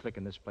 I hate Schlick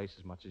in this place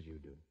as much as you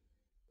do.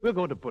 We'll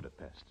go to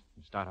Budapest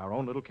and start our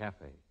own little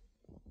cafe.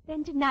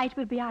 Then tonight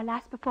will be our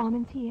last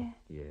performance here.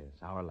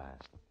 Yes, our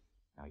last.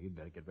 Now, you'd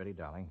better get ready,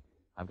 darling.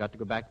 I've got to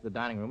go back to the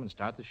dining room and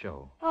start the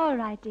show. All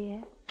right,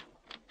 dear.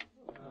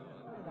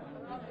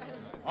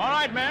 All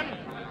right, men.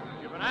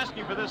 You've been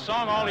asking for this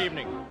song all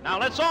evening. Now,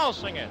 let's all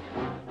sing it.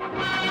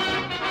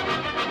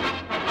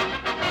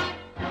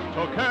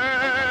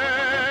 Tokay,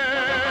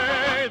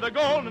 the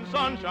golden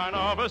sunshine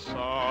of a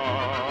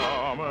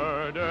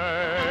summer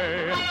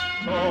day.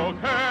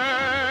 Tokay,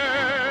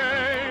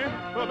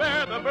 will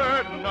bear the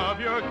burden of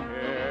your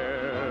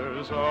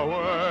cares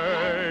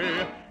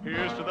away.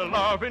 Here's to the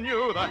love in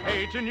you, the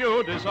hate in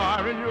you,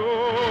 desire in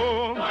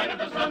you. Light of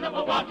the sun that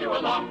will walk you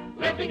along,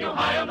 lifting you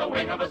high on the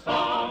wing of a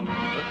song.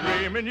 The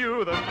dream in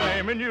you, the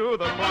flame in you,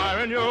 the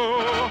fire in you.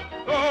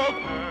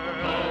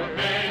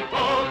 Okay,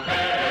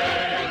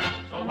 okay.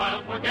 So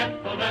while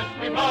forgetfulness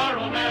we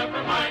borrow,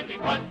 never minding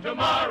what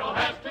tomorrow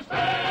has to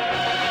say.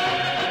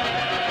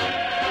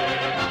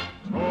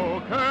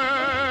 Okay,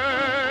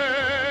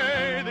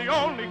 the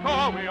only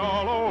call we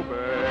all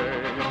obey.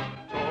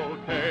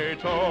 Tokay,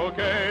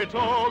 tokay,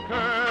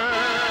 tokay.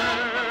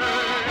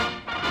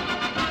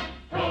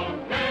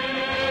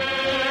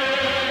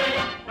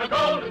 Tokay, the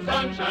golden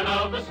sunshine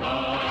of a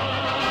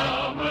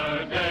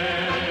summer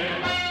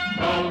day.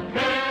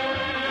 Tokay,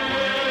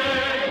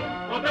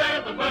 will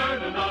bear the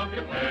burden of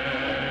your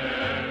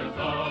cares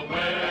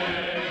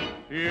away.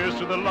 Here's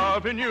to the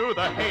love in you,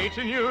 the hate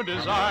in you,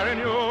 desire in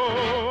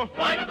you.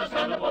 Light of the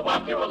sun that will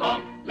walk you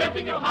along,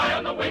 lifting you high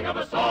on the wing of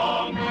a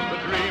song. The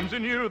dreams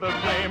in you, the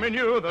flame in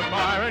you, the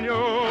fire in you.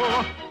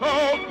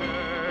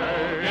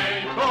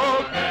 Okay,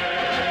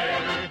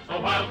 okay. So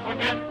while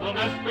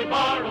forgetfulness we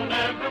borrow,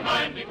 never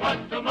minding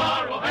what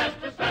tomorrow has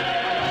to say.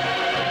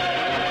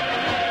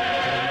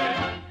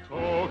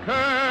 Okay,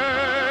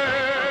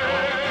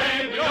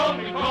 the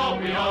only call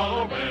we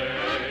all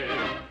obey.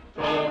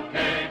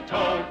 Tokay,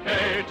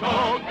 tokay,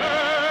 tokay.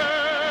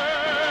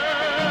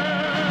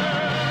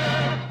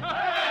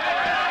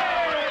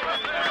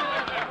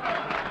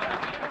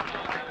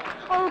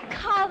 Oh,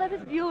 Carl, that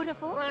was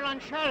beautiful.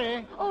 Fräulein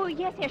Sherry. Oh,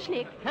 yes, Herr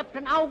Schlick.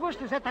 Captain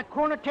August is at that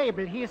corner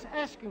table. He is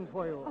asking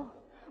for you. Oh,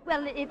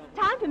 Well, it's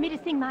time for me to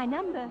sing my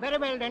number. Very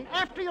well, then.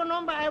 After your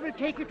number, I will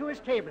take you to his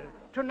table.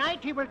 Tonight,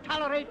 he will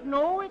tolerate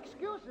no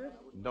excuses.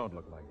 Don't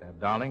look like that,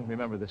 darling.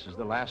 Remember, this is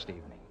the last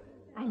evening.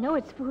 I know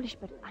it's foolish,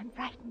 but I'm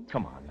frightened.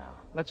 Come on now.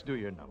 Let's do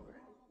your number.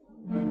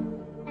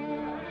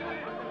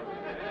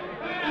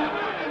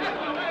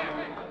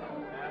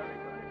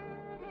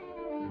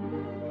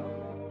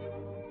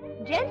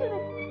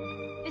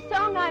 Gentlemen, the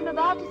song I'm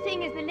about to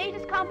sing is the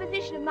latest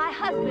composition of my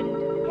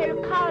husband, Herr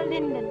Carl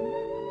Linden.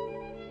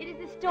 It is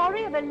the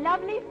story of a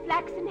lovely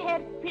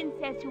flaxen-haired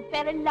princess who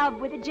fell in love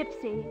with a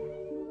gypsy,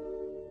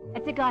 a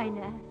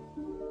zigeuner.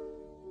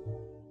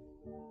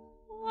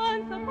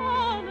 Once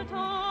upon a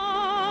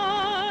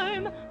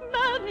time,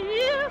 many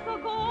years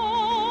ago,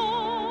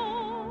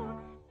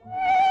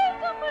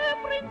 a fair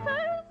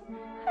princess,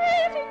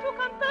 hating to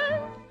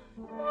confess,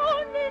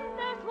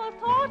 loneliness was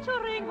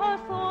torturing her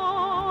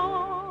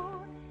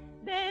soul.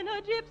 Then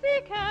a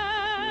gypsy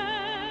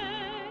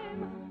came,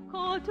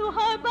 called to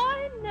her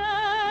by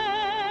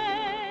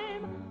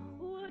name,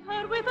 wooed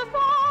her with a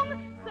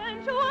song,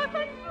 sensuous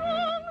and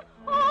strong.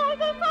 All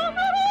the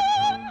summer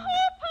long,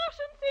 her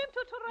passion seemed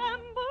to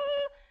tremble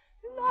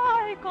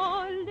like a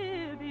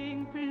living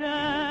flame.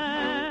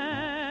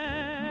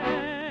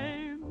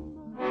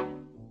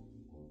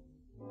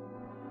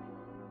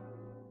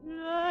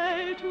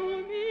 Lay to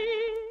me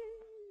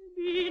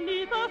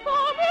beneath a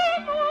summer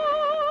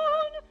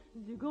moon,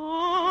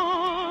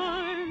 zigeuner,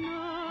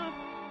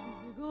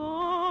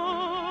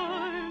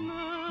 zigeuner,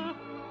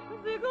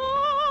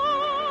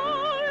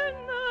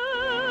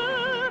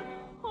 zigeuner.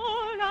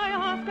 All I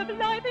ask of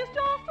life is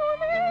just to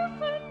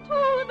listen to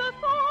the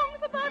songs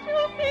that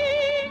you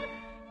sing.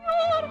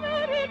 You're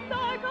married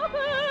like a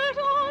bird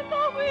on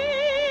the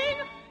wing.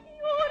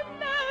 Your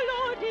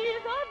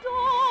melodies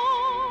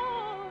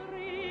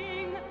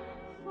adoring,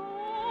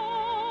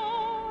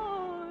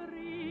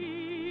 soaring.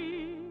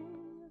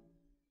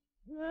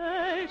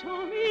 Play to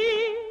me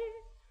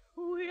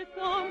with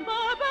some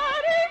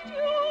barbaric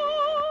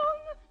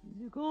tune,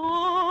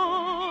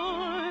 zigeuner,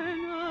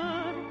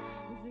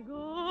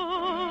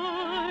 zigeuner,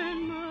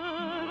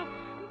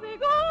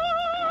 zigeuner.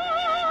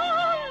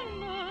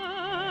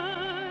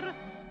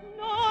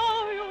 Now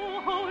you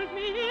hold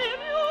me in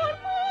your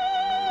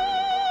power.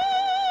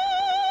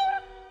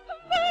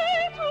 Play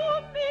to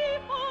me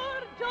for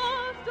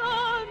just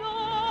an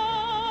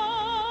hour,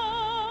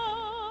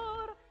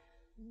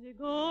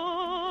 zigeuner.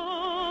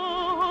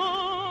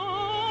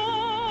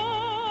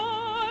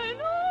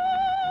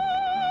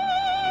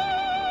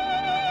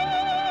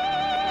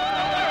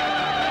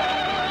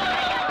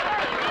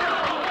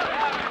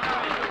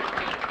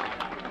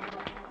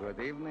 Good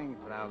evening,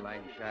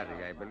 Fraulein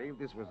Sherry. I believe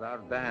this was our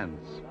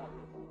dance.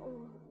 Oh,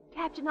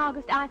 Captain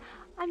August, I'm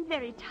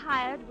very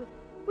tired.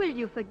 Will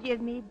you forgive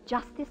me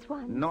just this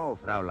once? No,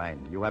 Fraulein.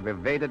 You have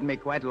evaded me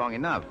quite long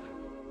enough.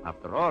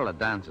 After all, a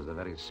dance is a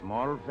very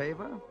small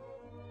favor.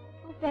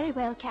 Oh, very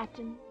well,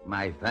 Captain.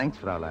 My thanks,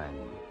 Fraulein.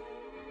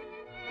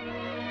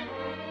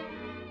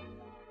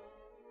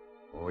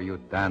 Oh, you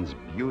dance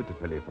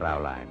beautifully,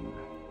 Fraulein.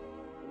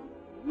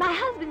 My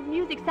husband's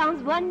music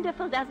sounds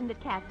wonderful, doesn't it,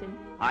 Captain?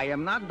 I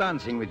am not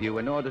dancing with you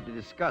in order to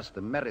discuss the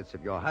merits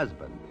of your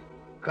husband.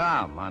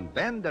 Come,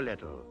 unbend a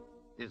little.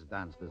 This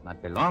dance does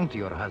not belong to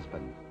your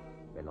husband.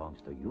 It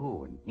belongs to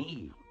you and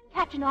me.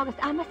 Captain August,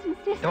 I must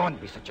insist.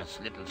 Don't be such a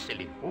little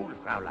silly fool,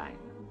 Fraulein.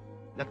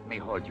 Let me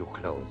hold you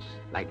close,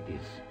 like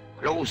this.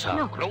 Closer,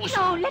 No, closer.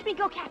 no, let me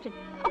go, Captain.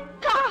 Oh,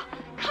 Carl!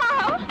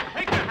 Carl!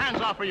 Take your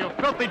hands off her, you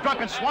filthy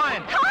drunken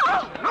swine!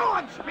 Carl! No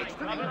one speaks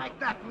to me like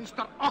that,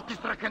 Mr.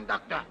 Orchestra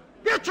Conductor.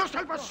 Get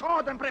yourself a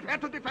sword and prepare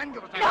to defend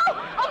yourself. No!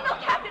 Oh, no,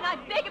 Captain, I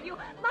beg of you.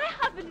 My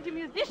husband is a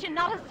musician,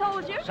 not a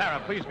soldier.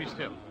 Sarah, please be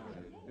still.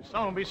 If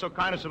someone will be so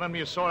kind as to lend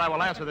me a sword, I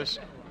will answer this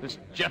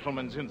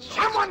gentleman's insult.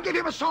 Someone give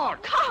him a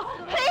sword. Carl,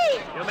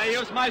 please! You may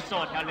use my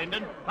sword, Herr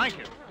Linden. Thank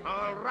you.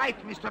 All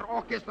right, Mr.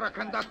 Orchestra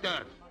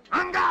Conductor.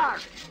 En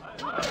garde!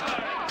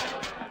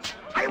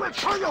 I will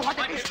show you what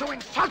it is to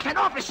insult an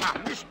officer,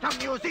 Mr.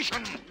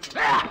 Musician.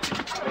 There!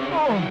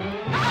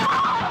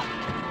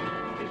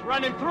 He's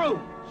running through.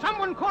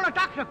 Someone call a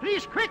doctor,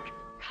 please, quick.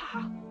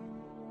 Carl.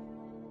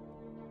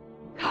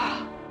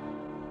 Carl.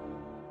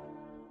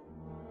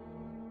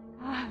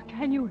 Carl,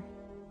 can you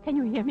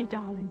hear me,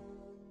 darling?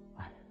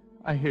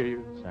 I hear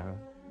you, Sarah.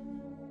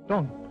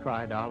 Don't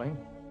cry, darling.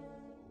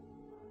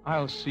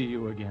 I'll see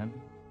you again.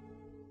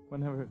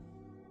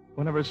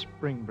 Whenever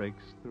spring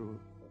breaks through.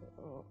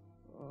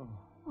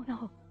 Oh,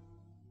 no.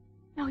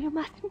 No, you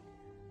mustn't.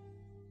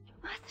 You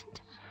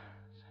mustn't.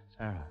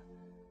 Sarah,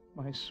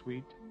 my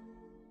sweet,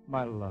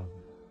 my love.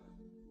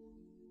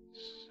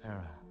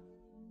 Sarah.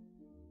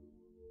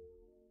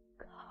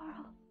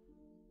 Carl.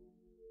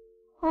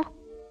 Oh,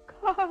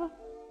 Carl.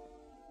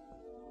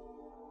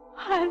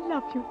 I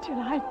love you till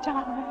I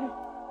die.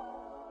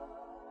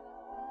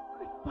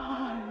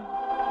 Goodbye.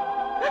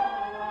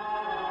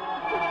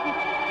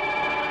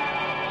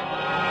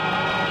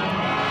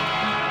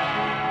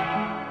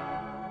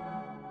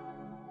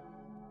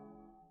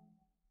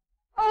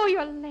 Oh,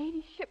 your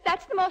ladyship,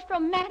 that's the most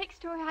romantic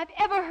story I've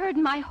ever heard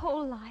in my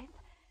whole life.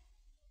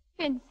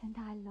 Vincent,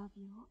 I love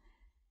you.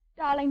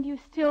 Darling, do you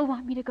still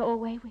want me to go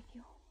away with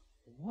you?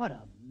 What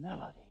a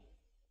melody.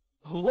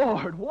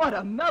 Lord, what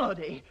a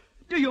melody.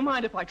 Do you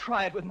mind if I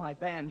try it with my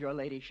band, your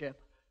ladyship?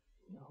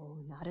 No,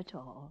 not at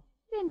all.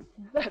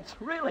 Vincent. That's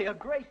really a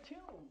great tune.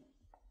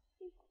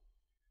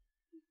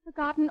 He's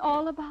forgotten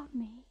all about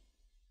me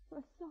for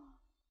a song.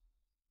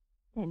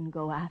 Then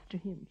go after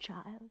him,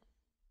 child.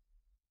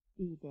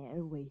 Be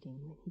there waiting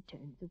when he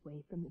turns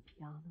away from the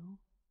piano.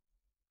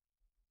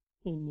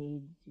 He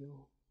needs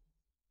you.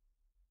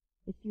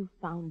 If you've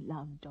found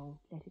love, don't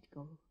let it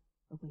go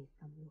away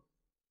from you.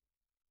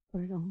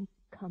 For it only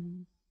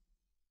comes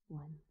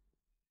once.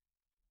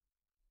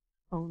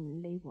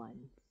 Only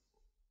once.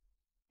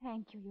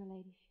 Thank you, your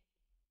ladyship.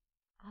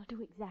 I'll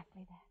do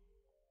exactly that.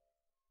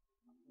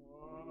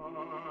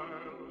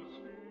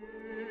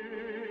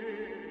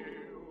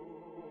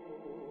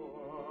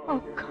 Oh,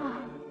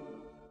 Carl.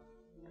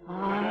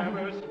 Carl.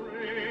 Whenever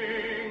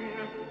spring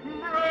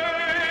breaks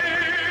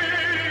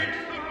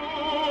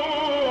through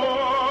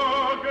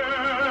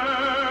again,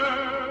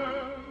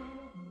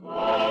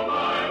 all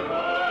my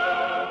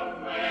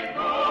world may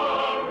go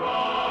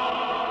wrong.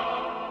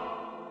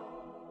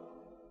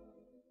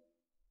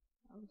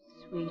 How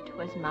sweet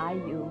was my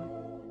youth.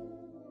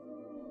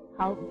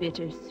 How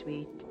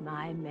bittersweet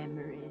my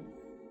memories.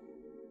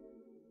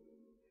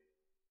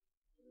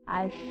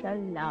 I shall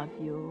love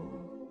you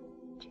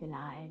till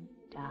I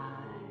die.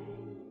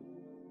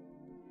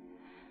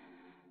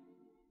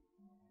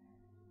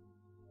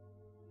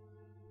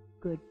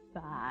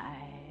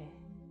 Goodbye.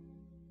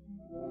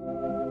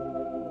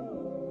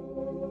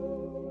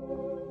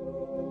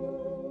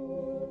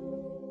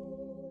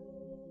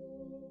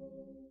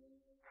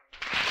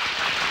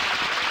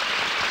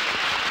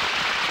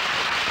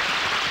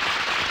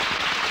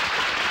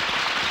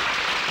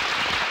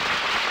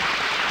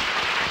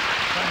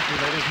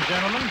 Ladies and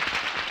gentlemen,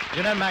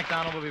 Jeanette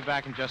MacDonald will be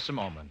back in just a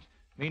moment.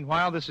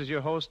 Meanwhile, this is your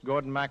host,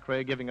 Gordon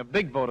MacRae, giving a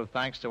big vote of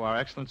thanks to our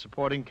excellent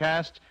supporting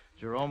cast,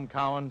 Jerome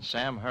Cowan,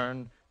 Sam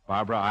Hearn,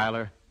 Barbara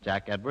Eiler,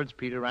 Jack Edwards,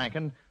 Peter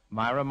Rankin,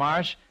 Myra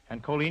Marsh,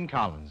 and Colleen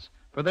Collins,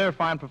 for their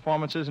fine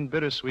performances in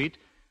Bittersweet,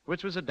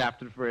 which was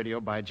adapted for radio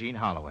by Gene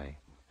Holloway.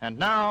 And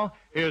now,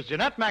 here's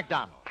Jeanette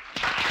MacDonald.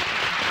 Thank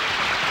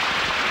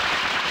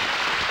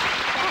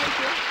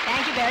you.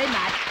 Thank you very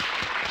much.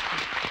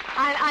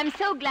 I'm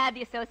so glad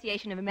the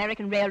Association of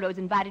American Railroads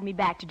invited me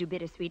back to do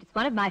Bittersweet. It's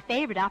one of my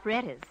favorite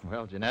operettas.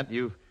 Well, Jeanette,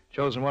 you've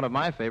chosen one of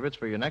my favorites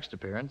for your next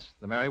appearance,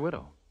 The Merry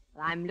Widow.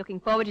 Well, I'm looking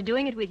forward to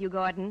doing it with you,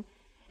 Gordon.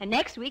 And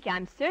next week,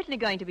 I'm certainly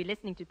going to be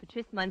listening to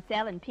Patrice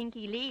Munsell and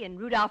Pinky Lee and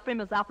Rudolph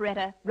Frimmel's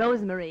operetta,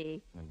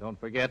 Rosemary. And don't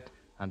forget,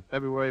 on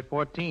February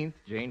 14th,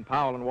 Jane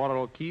Powell and Walter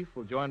O'Keefe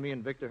will join me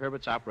in Victor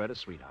Herbert's operetta,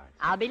 Sweethearts.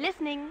 I'll be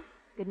listening.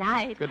 Good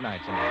night. Good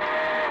night, Jeanette.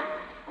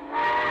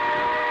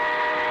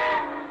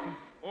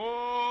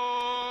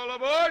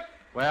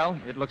 Well,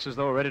 it looks as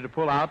though we're ready to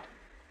pull out.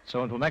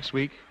 So until next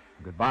week,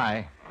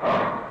 goodbye.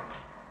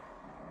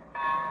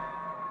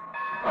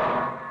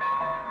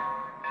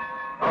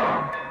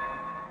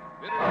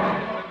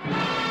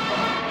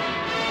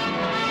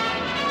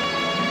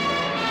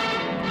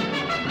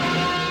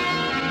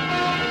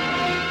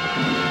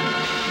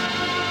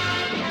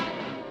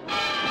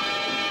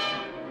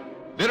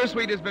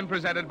 Bittersweet has been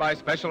presented by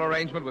special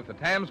arrangement with the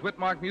Tams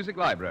Whitmark Music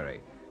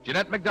Library.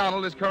 Jeanette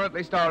MacDonald is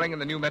currently starring in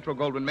the new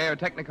Metro-Goldwyn-Mayer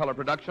Technicolor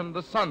production,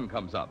 The Sun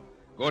Comes Up.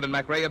 Gordon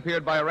MacRae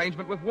appeared by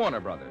arrangement with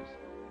Warner Brothers.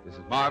 This is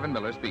Marvin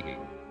Miller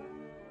speaking.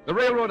 The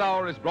Railroad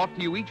Hour is brought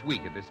to you each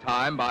week at this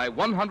time by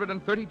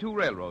 132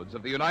 railroads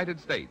of the United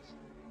States.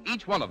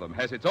 Each one of them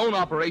has its own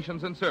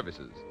operations and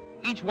services.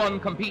 Each one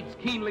competes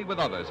keenly with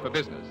others for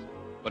business.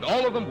 But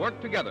all of them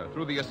work together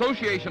through the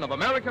Association of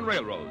American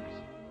Railroads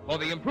for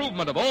the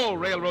improvement of all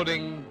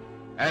railroading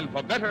and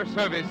for better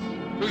service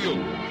to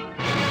you.